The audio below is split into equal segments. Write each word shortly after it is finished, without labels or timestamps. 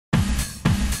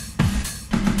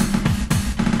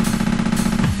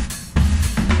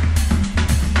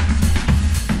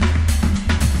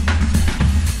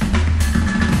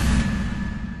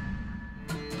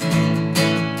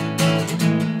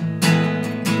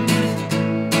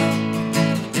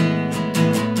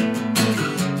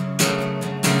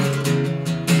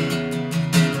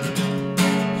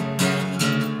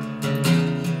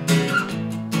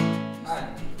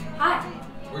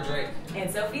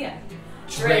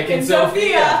Drake and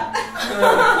Sofia.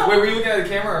 Wait, were you looking at the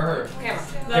camera or her? Camera.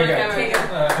 Okay.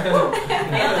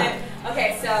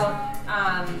 Okay, so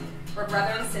we're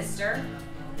brother and sister,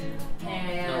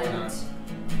 and no, we're not.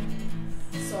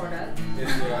 Sort of.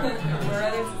 Yeah. We're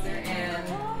brother and sister, and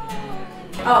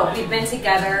oh, we've been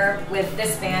together with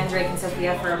this band, Drake and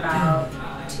Sofia, for about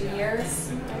 2 years,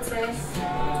 I'd say.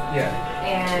 Yeah.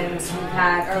 And we've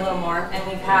had, or a little more, and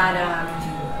we've had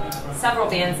several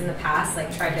bands in the past,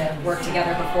 like tried to work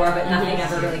together before, but nothing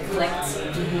ever really clicked.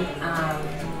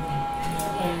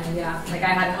 And yeah, like I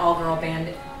had an all-girl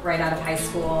band right out of high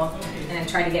school, and I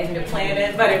tried to get him to play in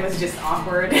it, but it was just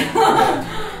awkward.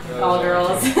 All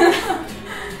girls.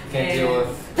 Can't deal with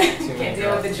too many Can't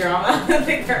deal with the drama of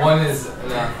the girls. One is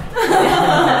enough.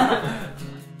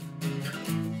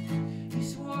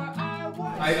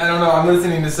 I don't know, I'm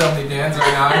listening to so many bands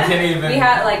right now, I can't even... We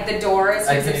had like The Doors,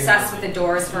 I was obsessed with The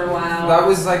Doors for a while. That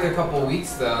was like a couple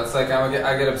weeks though, it's like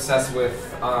I get obsessed with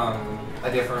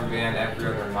a different band every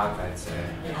other month, I'd say.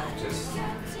 Just,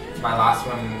 my last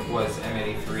one was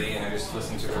M83 and I just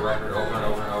listened to the record over and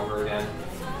over and over again.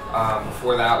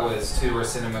 Before that was Tour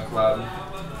Cinema Club,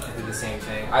 I did the same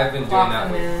thing. I've been doing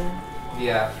that with...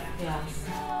 Yeah.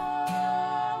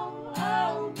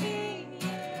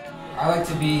 I like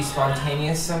to be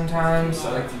spontaneous sometimes.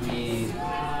 I like to be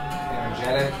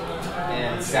energetic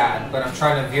and sad, but I'm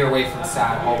trying to veer away from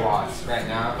sad a lot right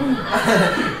now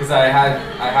because I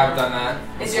have done that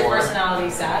before. Is your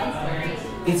personality sad?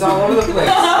 It's all over the place, but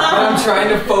I'm trying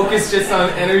to focus just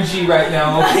on energy right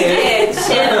now. Okay,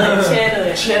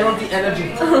 channel the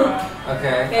energy.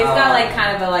 Okay. It's got like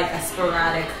kind of a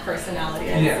sporadic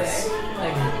personality. I'd say.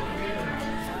 Like.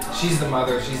 She's the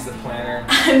mother, she's the planner.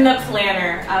 I'm the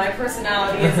planner. My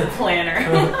personality is a planner.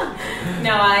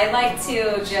 No, I like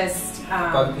to just...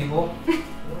 bug people?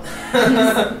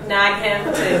 Nag him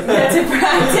to get to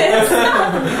practice.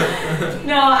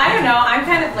 No, I don't know. I'm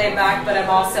kind of laid back, but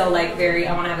I'm also like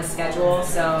I want to have a schedule,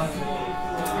 so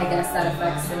I guess that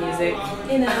affects the music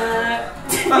in a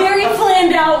very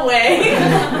planned out way.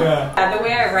 Yeah. The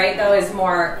way I write though is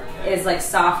like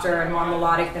softer and more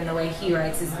melodic than the way he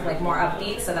writes, is like more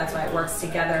upbeat, so that's why it works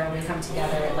together. When we come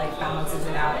together, it like balances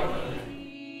it out.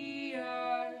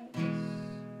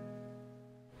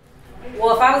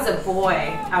 Well, if I was a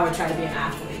boy, I would try to be an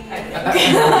athlete, I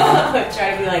think. I would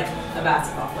try to be like a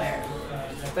basketball player.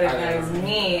 But if that was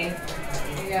me,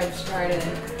 maybe I would try to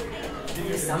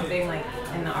do something like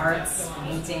in the arts,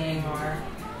 painting, or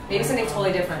maybe something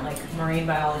totally different, like marine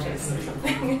biologist or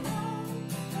something.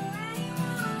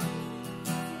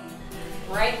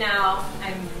 Right now,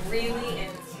 I'm really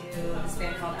into this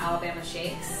band called Alabama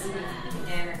Shakes,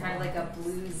 and they're kind of like a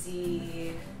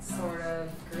bluesy, sort of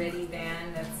gritty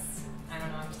band that's, I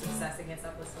don't know, I'm just obsessing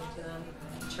myself listening to them.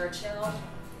 Churchill,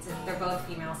 they're both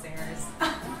female singers.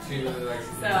 She really likes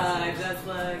it. So that's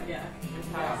yeah.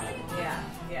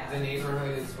 The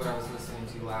Neighborhood is what I was listening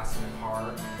to last in the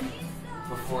car.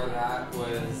 Before that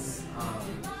was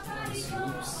the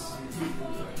Swoops.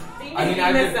 No,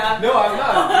 I'm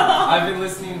not. I've been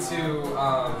listening to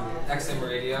XM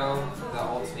Radio, the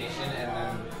Alternation, and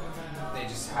then they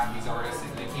just have these artists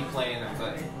and they keep playing them,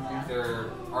 but they're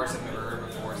artists I've never heard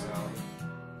before, so.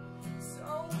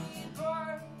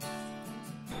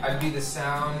 I'd be the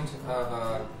sound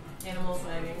of animal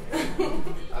sighting.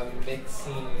 A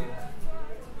mixing.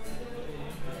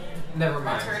 Never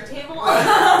mind. A turntable?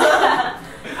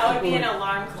 I would be an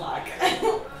alarm clock.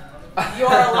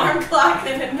 Your alarm clock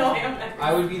and annoy him.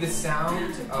 I would be the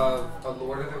sound of a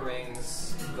Lord of the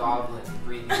Rings goblin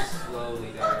breathing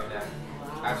slowly down your neck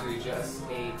after you just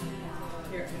ate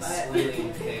a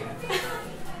squealing pig.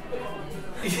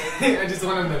 I just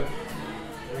want him to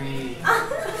breathe.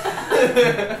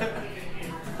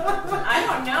 I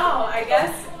don't know. I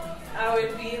guess I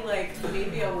would be like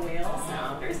maybe a whale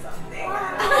sound or something.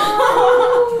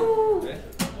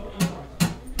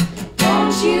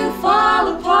 Don't you fall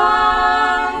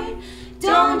apart.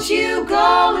 Don't you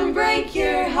go and break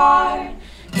your heart.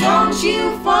 Don't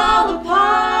you fall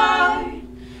apart.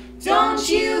 Don't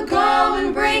you go